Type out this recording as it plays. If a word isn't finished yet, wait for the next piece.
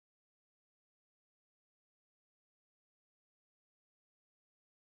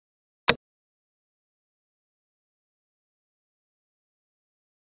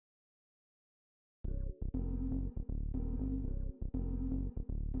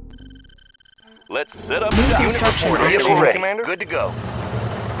Let's set up New shop. construction Unit report. options. Vehicle ready. Commander. Good to go.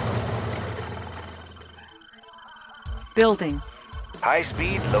 Building. High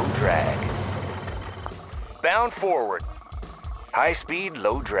speed, low drag. Bound forward. High speed,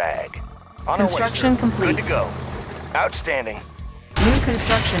 low drag. On Construction our way, sir. complete. Good to go. Outstanding. New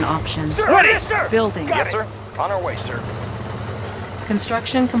construction options. Sir, ready, yes, sir. Building. Yes, sir. On our way, sir.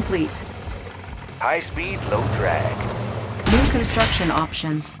 Construction complete. High speed, low drag. New construction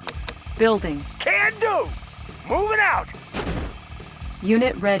options. Building. Can do. Moving out.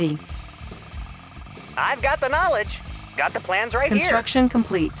 Unit ready. I've got the knowledge. Got the plans right Construction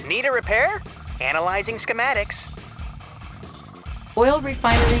complete. here. Need a repair? Analyzing schematics. Oil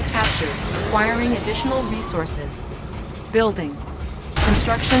refinery captured. Requiring additional resources. Building.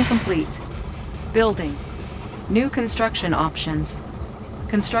 Construction complete. Building. New construction options.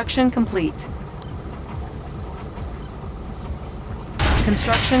 Construction complete.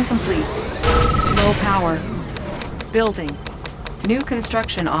 Construction complete. Low power. Building. New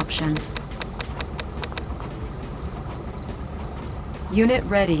construction options. Unit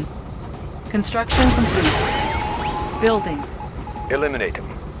ready. Construction complete. Building. Eliminate him.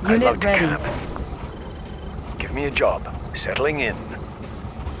 Unit I love to ready. camp. Give me a job. Settling in.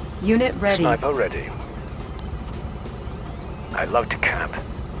 Unit ready. Sniper ready. I love to camp.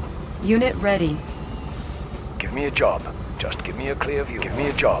 Unit ready. Give me a job. Just give me a clear view. Give me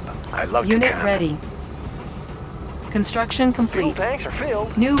a job. I love to Unit camp. ready. Construction Fuel complete. tanks are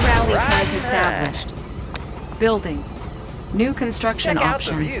filled. New rally Right point there. established. Building. New construction Check out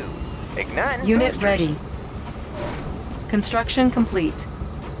options. the view. Igniting Unit boosters. ready. Construction complete.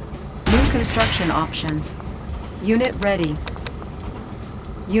 New construction options. Unit ready.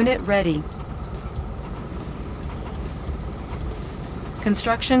 Unit ready.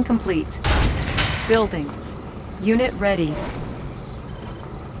 Construction complete. Building. Unit ready.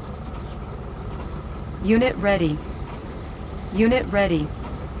 Unit ready. Unit ready.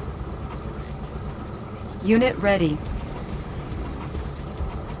 Unit ready.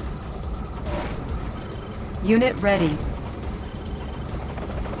 Unit ready.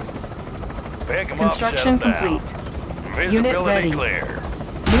 Pick 'em up, Construction set 'em down. complete. Unit Visibility ready. clear.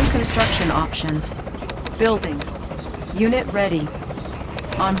 New construction options. Building. Unit ready.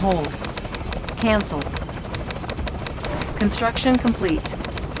 On hold. Cancel. Construction complete.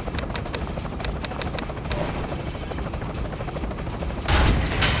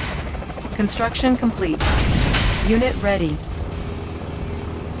 Construction complete. Unit ready.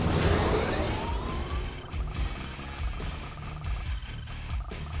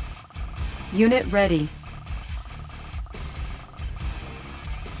 Unit ready.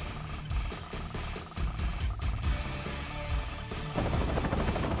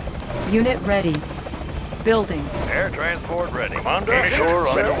 Unit ready. Building. Air transport ready. Commander, shore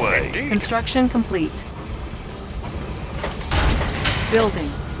underway. Construction complete.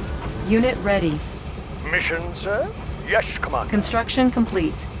 Building. Unit ready. Mission, sir? Yes, Commander. Construction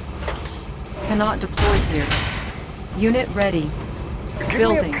complete. Cannot deploy here. Unit ready. Give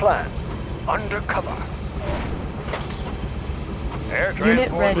Building. me a plan. Undercover. Air Unit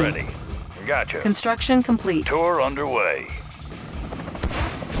transport ready. ready. Gotcha. Construction complete. Tour underway.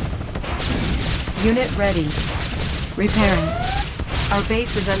 Unit ready. Repairing. Our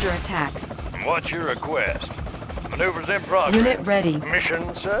base is under attack. What's your request? Maneuvers in progress. Unit ready.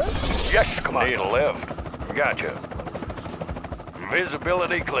 Mission, sir? Yes, Commander. Need a lift. Gotcha.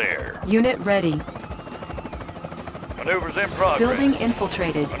 Visibility clear. Unit ready. Maneuvers in progress. Building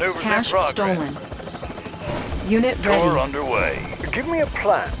infiltrated. Maneuvers in Cash progress. stolen. Unit Tour ready. underway. Give me a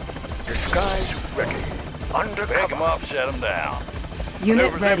plan. Disguise ready. Undercover. Pick 'em up, set 'em down. Unit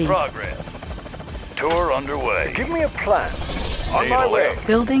Maneuvers ready. in progress. Tour underway. Give me a plan. On Need my a way. lift.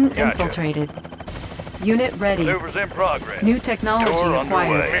 Building Gotcha. infiltrated. Unit ready. Maneuvers in progress. New technology Tour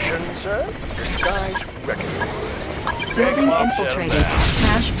acquired. underway. Mission, sir? Disguise ready. Building Pick 'em up, infiltrated. set 'em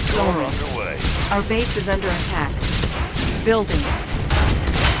down. Cash Tour stolen. underway. Our base is under attack. Building.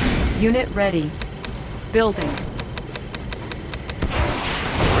 Unit ready. Building.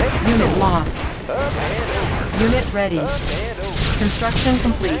 Unit lost. Up and over. Unit ready. Up and over. Construction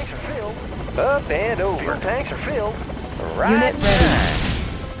complete. Tanks are filled. Up and over. Fuel tanks are filled. Right Unit ready. now.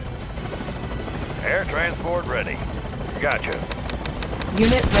 Air transport ready. Gotcha.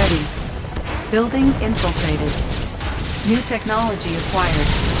 Unit ready. Building infiltrated. New technology acquired.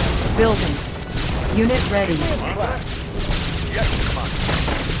 Building. Unit ready. Yes, come on.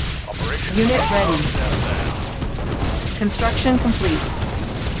 Operation. Unit ready. Construction complete.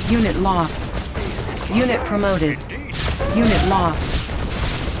 Unit lost. Unit promoted. Indeed. Unit lost.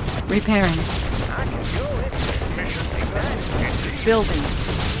 Repairing. Mission ignited. Indeed. Building.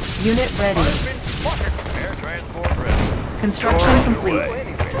 Unit ready. I've been Air transport ready. Construction complete.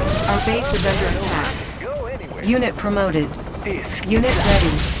 Anywhere. Our base is under attack. Go anywhere. Unit promoted. Unit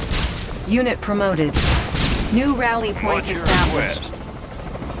ready. Unit promoted. New rally point What's your established.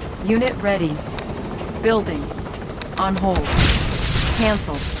 request? Unit ready. Building. On hold.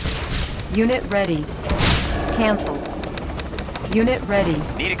 Cancel. Unit ready. Cancel. Unit ready.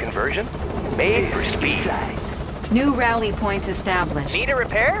 Need a conversion? Made for speed. New rally point established. Need a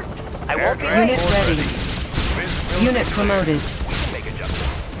repair? I Air won't be Unit late. ready. Visibility Unit clear. promoted. We can make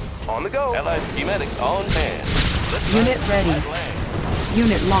adjustments. On the go. Allied schematics on hand. Let's Unit find ready. flat land.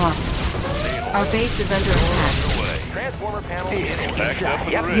 Unit lost. Our base is under attack. Underway. Transformer panel. Packed up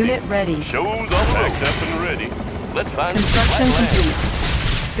and Yep. ready. Unit ready. Shows on the road. Packed up and ready. Let's find Construction flat land.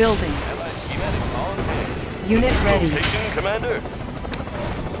 complete. Building. Allied schematics on hand. Unit ready. Location, Commander.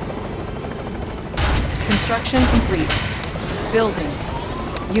 Construction complete. Building.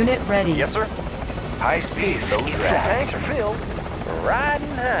 Unit ready. Yes, sir. High speed, low drag. Tanks are filled. Riding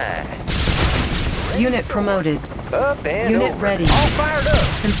high. Unit promoted. Up and Unit over. ready. All fired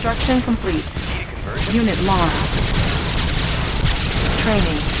up. Construction complete. Need a conversion? Unit lost.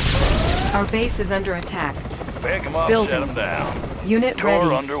 Training. Our base is under attack. Pick 'em up, Building. shut 'em down. Unit Tour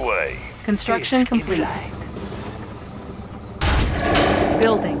ready. underway. Construction complete.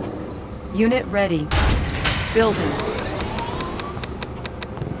 Building. Unit ready. Building.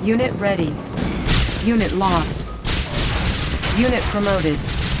 Unit ready. Unit lost. Unit promoted.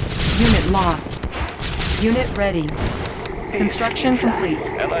 Unit lost. Unit ready. Construction complete.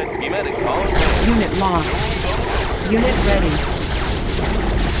 Allied schematics on hand. Unit lost. Unit ready.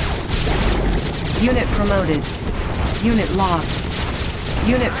 Unit promoted. Unit lost.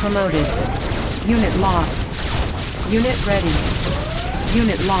 Unit promoted. Unit lost. Unit ready.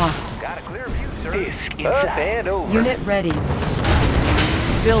 Unit lost. Got a clear view, sir. Up and over. Unit ready.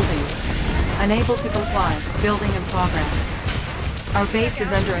 Building. Unable to comply. Building in progress. Our base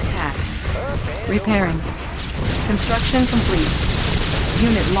is under attack. Repairing. Construction complete.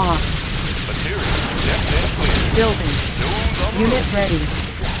 Unit lost. Material checked and clear. Building. Shows on the Unit road. ready.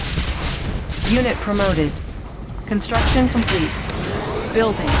 Unit promoted. Construction complete.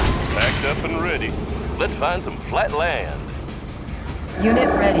 Building. Packed up and ready. Let's find some flat land. Unit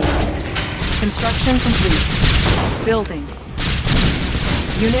ready. Construction complete. Building.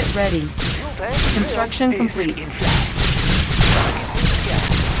 Unit ready. Construction complete.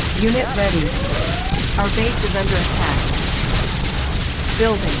 Unit ready. Our base is under attack.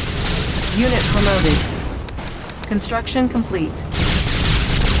 Building. Unit promoted. Construction complete.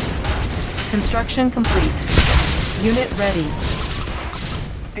 Construction complete. Unit ready.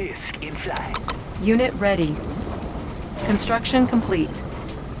 Disc in flight. Unit ready. Construction complete.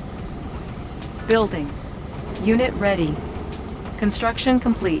 Building. Unit ready. Construction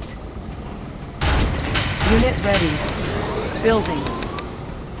complete. Unit ready. Building.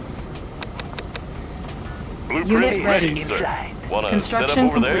 Blueprint Unit ready. ready, sir. Wanna set up Construction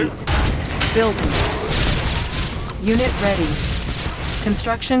over there? complete. Building. Unit ready.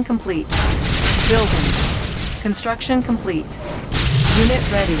 Construction complete. Building. Construction complete. Unit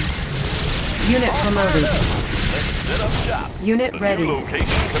ready. Unit promoted. Set up shop. Unit The ready. new location,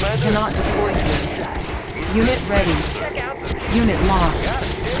 Commander. Cannot deploy here. Unit ready. Unit lost.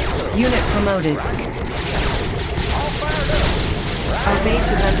 Unit promoted. Our base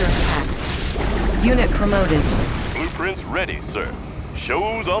is under attack. Unit promoted. Blueprints ready, sir.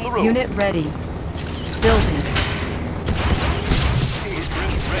 Shows on the road. Unit ready. Building.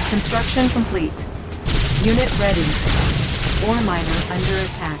 Blueprints ready. Construction complete. Unit ready. Ore miner under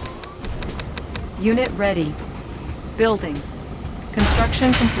attack. Unit ready. Building.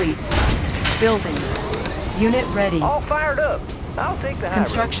 Construction complete. Building. Unit ready. All fired up. I'll take the high road.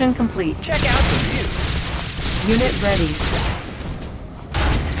 Construction complete. Check out the view. Unit ready.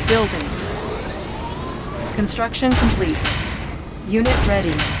 Building. Construction complete. Unit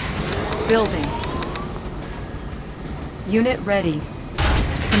ready. Building. Unit ready.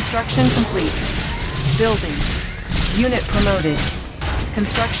 Construction complete. Building. Unit promoted.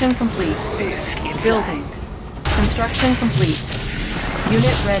 Construction complete. Building. Construction complete.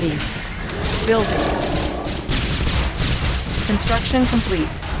 Unit ready. Building. Construction complete.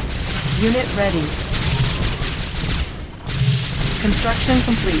 Unit ready. Construction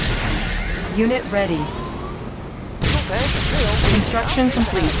complete. Unit ready. Construction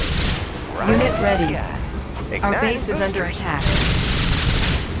complete. Unit ready. Our base is under attack.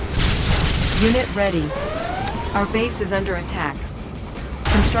 Unit ready. Our base is under attack.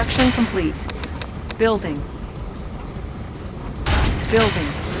 Construction complete. Building. Building.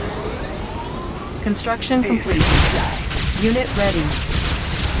 Construction complete. Unit ready.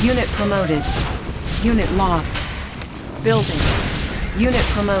 Unit promoted. Unit lost. Building. Unit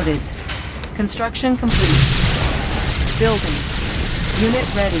promoted. Construction complete. Building.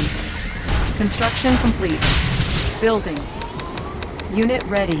 Unit ready. Construction complete. Building. Unit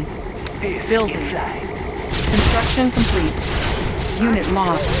ready. Building. Construction complete. Unit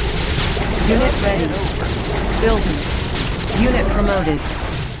lost. Unit ready. Building. Unit promoted.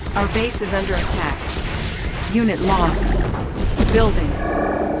 Our base is under attack. Unit lost. Building.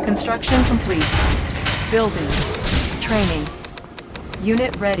 Construction complete. Building. Training.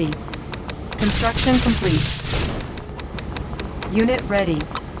 Unit ready. Construction complete. Unit ready.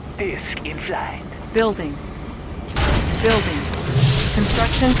 Disk in flight. Building. Building.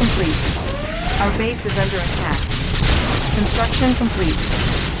 Construction complete. Our base is under attack. Construction complete.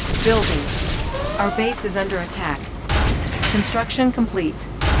 Building. Our base is under attack. Construction complete.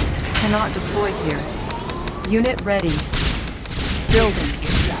 Cannot deploy here. Unit ready. Building.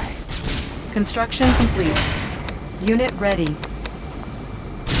 Construction complete. Unit ready.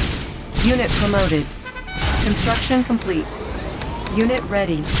 Unit promoted. Construction complete. Unit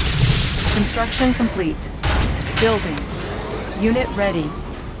ready. Construction complete. Building. Unit ready.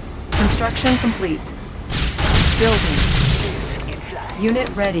 Construction complete. Building. Unit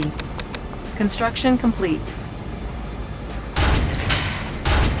ready. Construction complete.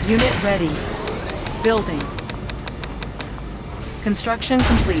 Unit ready. Building. Construction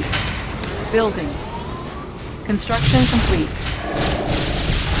complete. Building. Construction complete.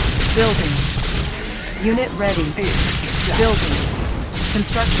 Building. Unit ready. Building.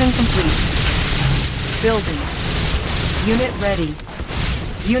 Construction complete. Building. Unit ready.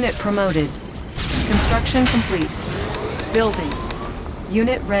 Unit promoted. Construction complete. Building.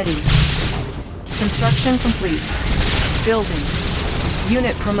 Unit ready. Construction complete. Building.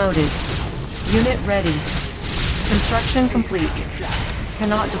 Unit promoted. Unit ready. Construction complete.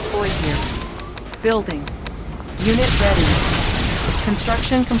 Cannot deploy here. Building. Unit ready.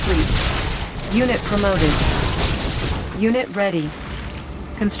 Construction complete. Unit promoted. Unit ready.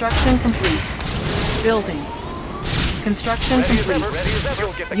 Construction complete. Building. Construction complete.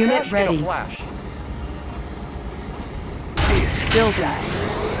 Unit ready. Building.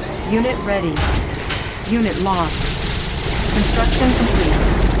 Unit ready. Unit lost. Construction complete.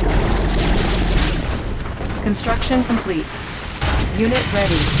 Construction complete. Unit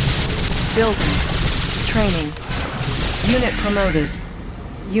ready. Building. Training. Unit promoted.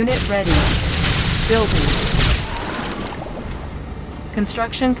 Unit ready. Building.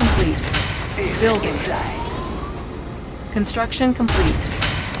 Construction complete. Building. Construction complete.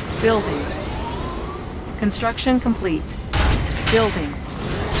 Building. Construction complete. Building.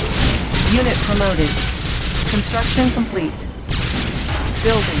 Unit promoted. Construction complete.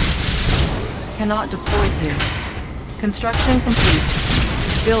 Building. Cannot deploy here. Construction complete.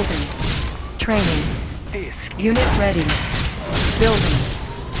 Building. Training. Unit ready. Building.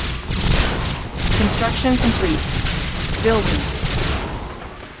 Construction complete. Building.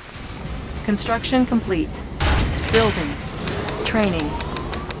 Construction complete. Building. Training.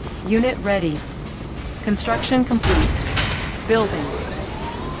 Unit ready. Construction complete. Building.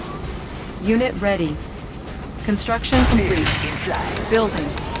 Unit ready. Construction complete. Building.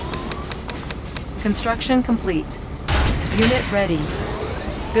 Construction complete. Unit ready.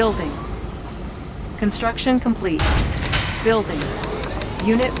 Building. Construction complete. Building.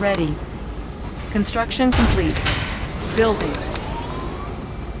 Unit ready. Construction complete. Building.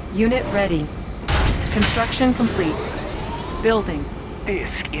 Unit ready. Construction complete. Building.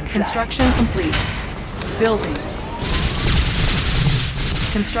 Construction complete. Building.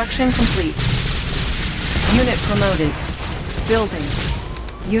 Construction complete. Unit promoted. Building.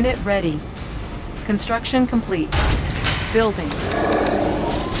 Unit ready. Construction complete. Building.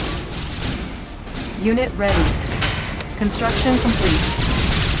 Unit ready. Construction complete.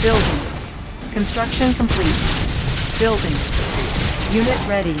 Building. Construction complete. Building. Unit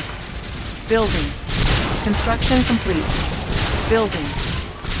ready. Building. Construction complete. Building.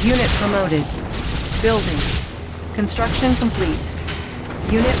 Unit promoted. Building. Construction complete.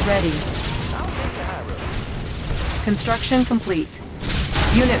 Unit ready. Construction complete.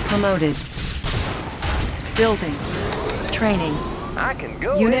 Unit promoted. Building. Training. I can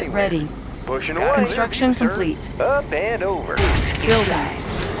go Unit anywhere. ready. Pushing away. Construction Sir. complete. Up and over. Building.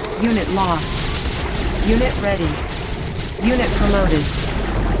 Unit lost. Unit ready. Unit promoted.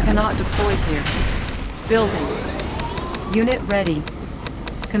 Cannot deploy here. Building. Unit ready.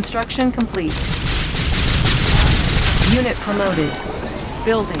 Construction complete. Unit promoted.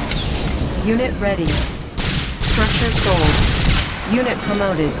 Building. Unit ready. Structure sold. Unit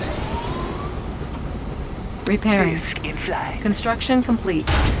promoted. Repairing. Disk in flight. Construction complete.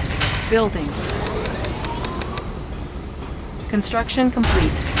 Building. Construction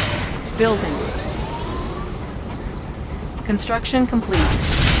complete. Building. Construction complete.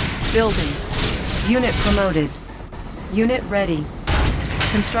 Building. Unit promoted. Unit ready.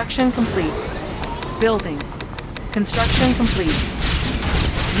 Construction complete. Building. Construction complete.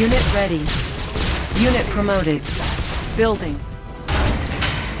 Unit ready. Unit promoted. Building.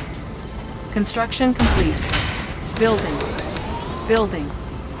 Construction complete. Building. Building.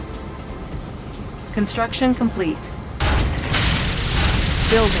 Construction complete.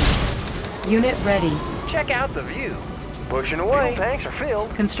 Building. Unit ready. Check out the view. Pushing away. Fuel tanks are filled.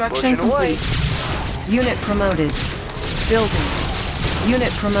 Construction Pushing away. complete. Unit promoted. Building.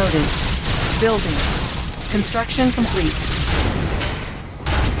 Unit promoted. Building. Construction complete.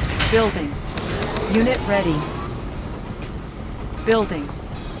 Building. Unit ready. Building.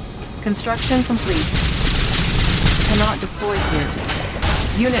 Construction complete. Cannot deploy here.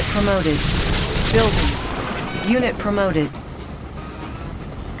 Unit promoted. Building. Unit promoted.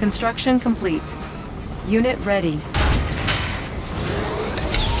 Construction complete. Unit ready.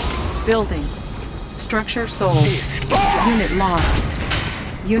 Building. Structure sold. Unit lost.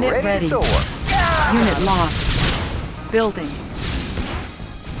 Unit ready. to soar. Unit lost. Building.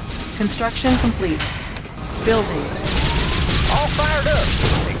 Construction complete. Building. All fired up.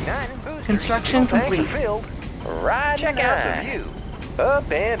 Igniting boosters. Construction Fuel tanks are complete. filled. Riding Check out the view.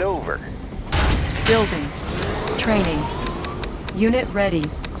 Up and over. Building. Training. Unit ready.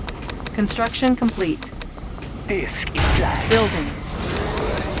 Construction complete. Disk in flight. Building.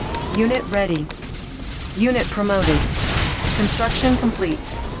 Unit ready. Unit promoted. Construction complete.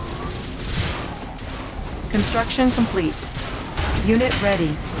 Construction complete. Unit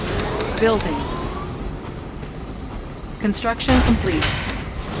ready. Building. Construction complete.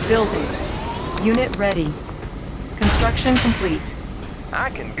 Building. Unit ready. Construction complete. I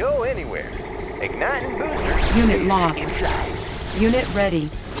can go anywhere. Igniting boosters. Unit lost. Unit ready.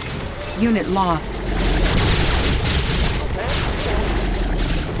 Unit lost.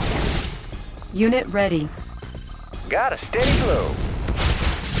 Unit ready. Got a steady flow.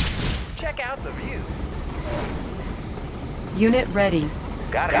 Check out the view. Unit ready.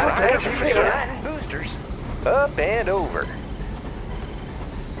 Got tanks are filled. Igniting boosters. Up and over.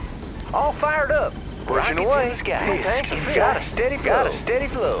 All fired up. Pushing Rockets away. in the sky. Fuel tanks are In filled. flight. Got a steady flow. Got a steady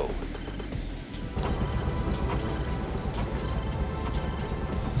flow.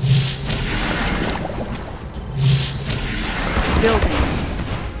 Building.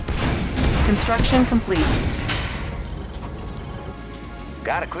 Construction complete.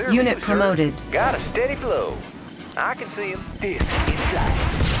 Got a clear Unit view, sir. promoted. Got a steady flow. I can see him. Disk in flight.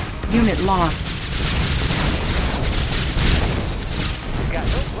 Unit lost. Got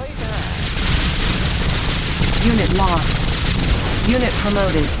no place to hide. Unit lost. Unit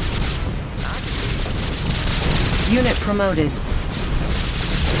promoted. Unit promoted.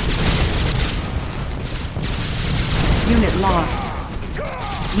 Unit lost.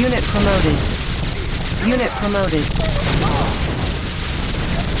 Unit promoted. Unit promoted.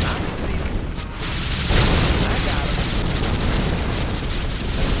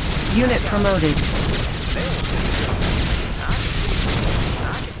 Unit promoted.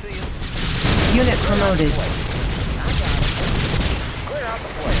 I can see him. Unit promoted. Clear out the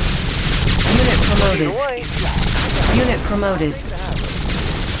place. Unit promoted. Away. Unit promoted.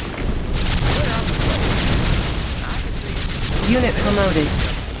 Unit promoted.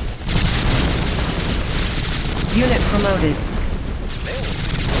 Unit promoted.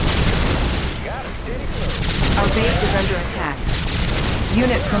 Got a steady flow. Our base is under attack.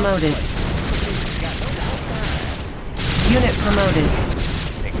 Unit promoted. Unit promoted.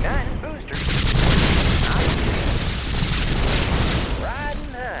 Igniting boosters.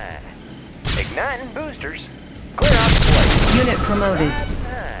 Riding high. Igniting boosters. Clear out the place. Unit promoted. Riding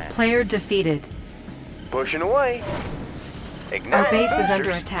high. Player defeated. Pushing away. Igniting Our base is boosters.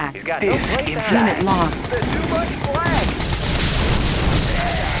 under attack. He's got no Disk place in to flight. hide. Unit lost. There's too much flag.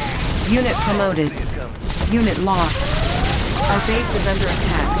 Unit promoted. Unit lost. Our base is under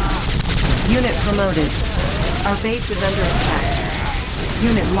attack. Unit promoted. Our base is under attack.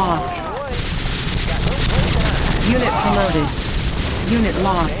 Unit lost. Unit promoted. Unit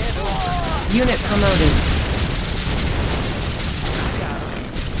lost. Unit promoted.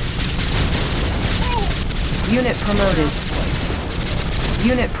 Unit promoted.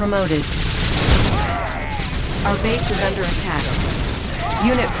 Unit promoted. Our base is under attack.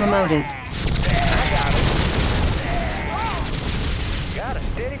 Unit promoted. Got a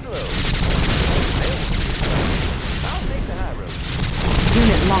steady flow. I'll take the high road.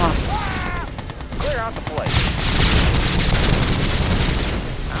 Unit lost. Clear out the place.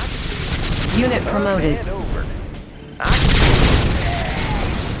 Unit promoted. And over. I can see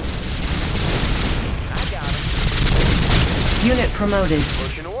Unit promoted.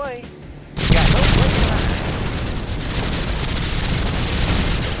 Pushing away. Got no place to hide.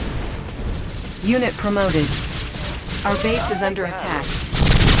 Unit promoted. Our base is under attack.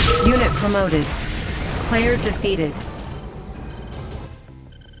 Unit promoted. Player defeated.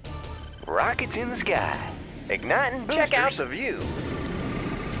 Rockets in the sky. Igniting boosters. Check out the view.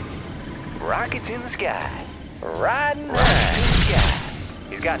 Rockets in the sky. Riding Rockets in high. the sky.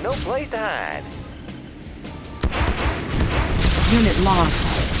 He's got no place to hide. Unit lost.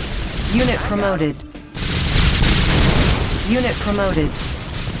 Unit promoted. Unit promoted.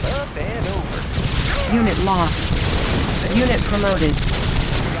 Up and over. Unit lost. Unit promoted.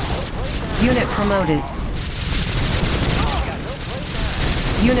 Unit promoted.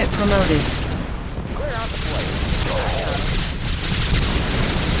 Unit promoted. Clear out the place.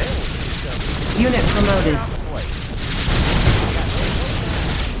 Unit promoted.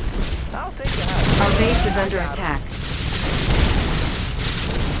 I'll take the high. Our base is under attack.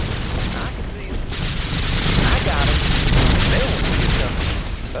 I can see him. I got him. They won't see us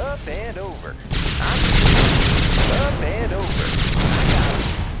coming. Up and over. I can see him. Up and over. I got him.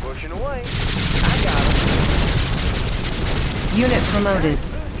 Pushing away. I got him. Unit promoted.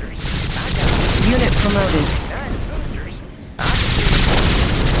 Boosters. I got him. Unit promoted. Nice boosters. I can see him.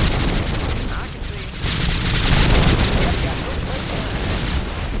 I can see him. Got no place to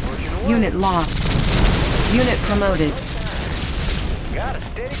hide. Pushing away. Unit lost. Unit promoted. Got a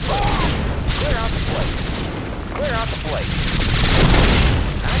steady flow. Clear out the place. Clear out the place.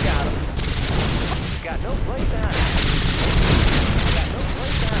 I got him. Got no place to hide. Got no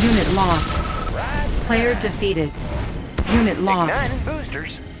place to hide. Unit lost. Right. Player defeated. Unit lost. Igniting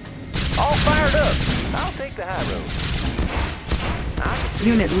boosters. All fired up. I'll take the high road. I can see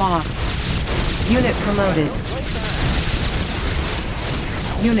Unit lost. Unit promoted. no place to hide.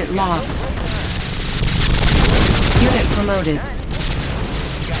 Unit lost. Unit promoted.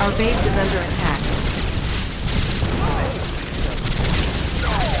 Our base is under attack.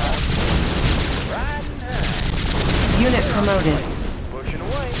 Riding high. Unit promoted. Pushing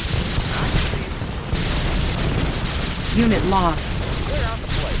away. I can see him. Unit lost. Clear out the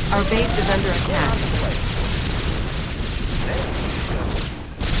place. Our base is under attack.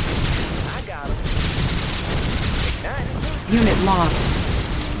 I got him. Igniting boosters. Unit lost.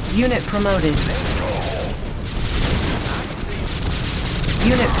 Unit promoted.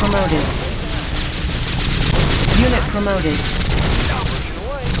 Unit promoted. Unit promoted. Pushing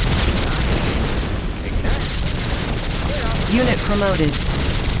away. Ignite. Clear out the Unit promoted.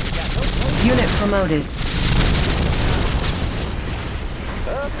 Unit promoted.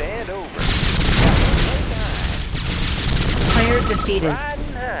 up and over. Got no place to hide. Player defeated.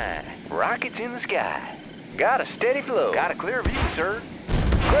 Riding high. Rockets in the sky. Got a steady flow. Got a clear view, sir.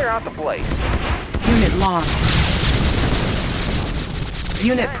 Clear out the place. Unit lost.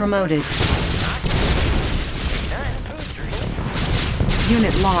 Unit promoted. Igniting boosters.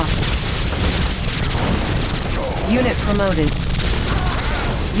 Unit lost. Unit promoted.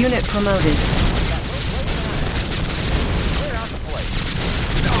 Unit promoted. Clear out the place.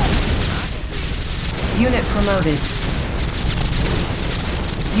 Unit promoted.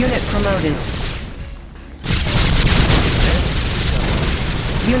 Unit promoted.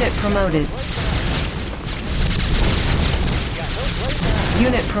 Unit promoted.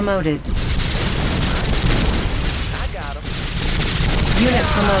 Unit promoted. I got him. Unit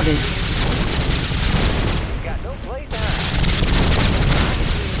promoted. Got no place to hide.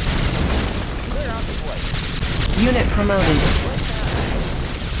 Clear out the place. Unit promoted.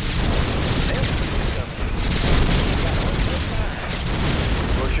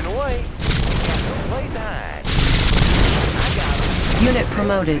 Pushing away. Got no place to hide. I got him. Unit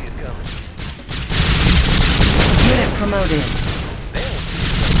promoted. He's coming. Unit promoted.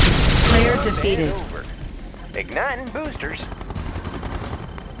 Player defeated. Over. Igniting boosters.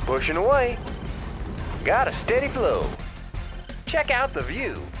 Pushing away. Got a steady flow. Check out the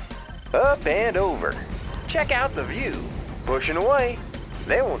view. Up and over. Check out the view. Pushing away.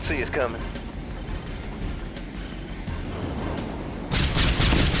 They won't see us coming.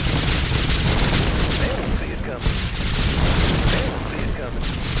 They won't see us coming. They won't see us coming.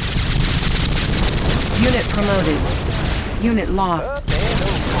 Unit promoted. Unit lost. Up and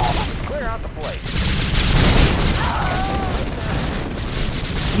over. Clear out the place.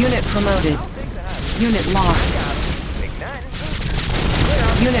 Unit promoted. Unit lost. Igniting boosters. Clear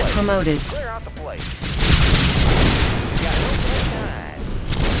out the Unit place. promoted. Clear out the place. Got no place to hide.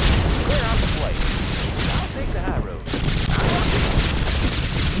 Clear out the place. I'll take the high road.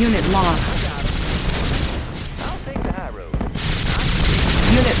 Unit lost. I got him. I'll take the high road.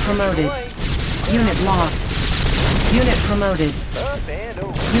 Unit promoted. Away. Unit lost. Unit promoted. Up and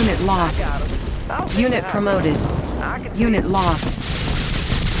over. Unit lost. Got 'em. I'll take Unit the high promoted. road. I can see Unit 'em. lost.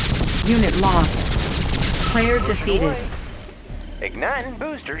 Unit lost. Player Pushing defeated. away. Igniting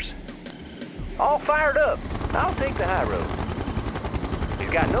boosters. All fired up. I'll take the high road. He's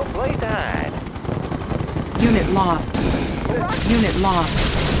got no place to hide. Unit lost. Unit lost.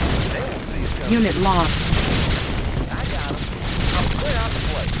 They won't see us coming. Unit lost. I got him. I'll clear out the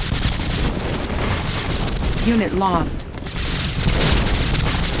place. Unit lost.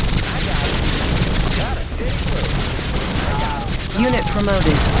 I got him. Got a steady flow. I got him. Unit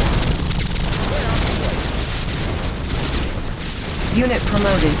promoted. Clear out the place. Unit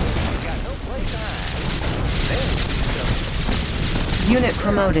promoted. Got no place to hide. They won't see us coming. Unit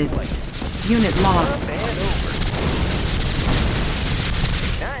promoted. Unit lost. Up and over.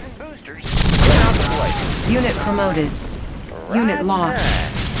 Igniting boosters. Clear out the place. Unit promoted. Unit Right lost.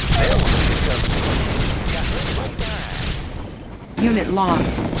 behind. They won't see us coming. Got no place to hide. Unit lost.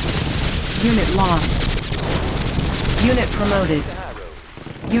 Unit lost. Unit promoted. The high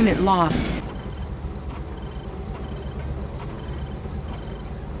road. Unit lost.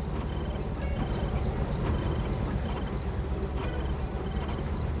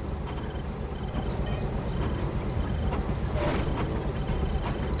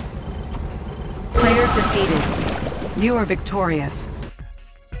 Player defeated. You are victorious.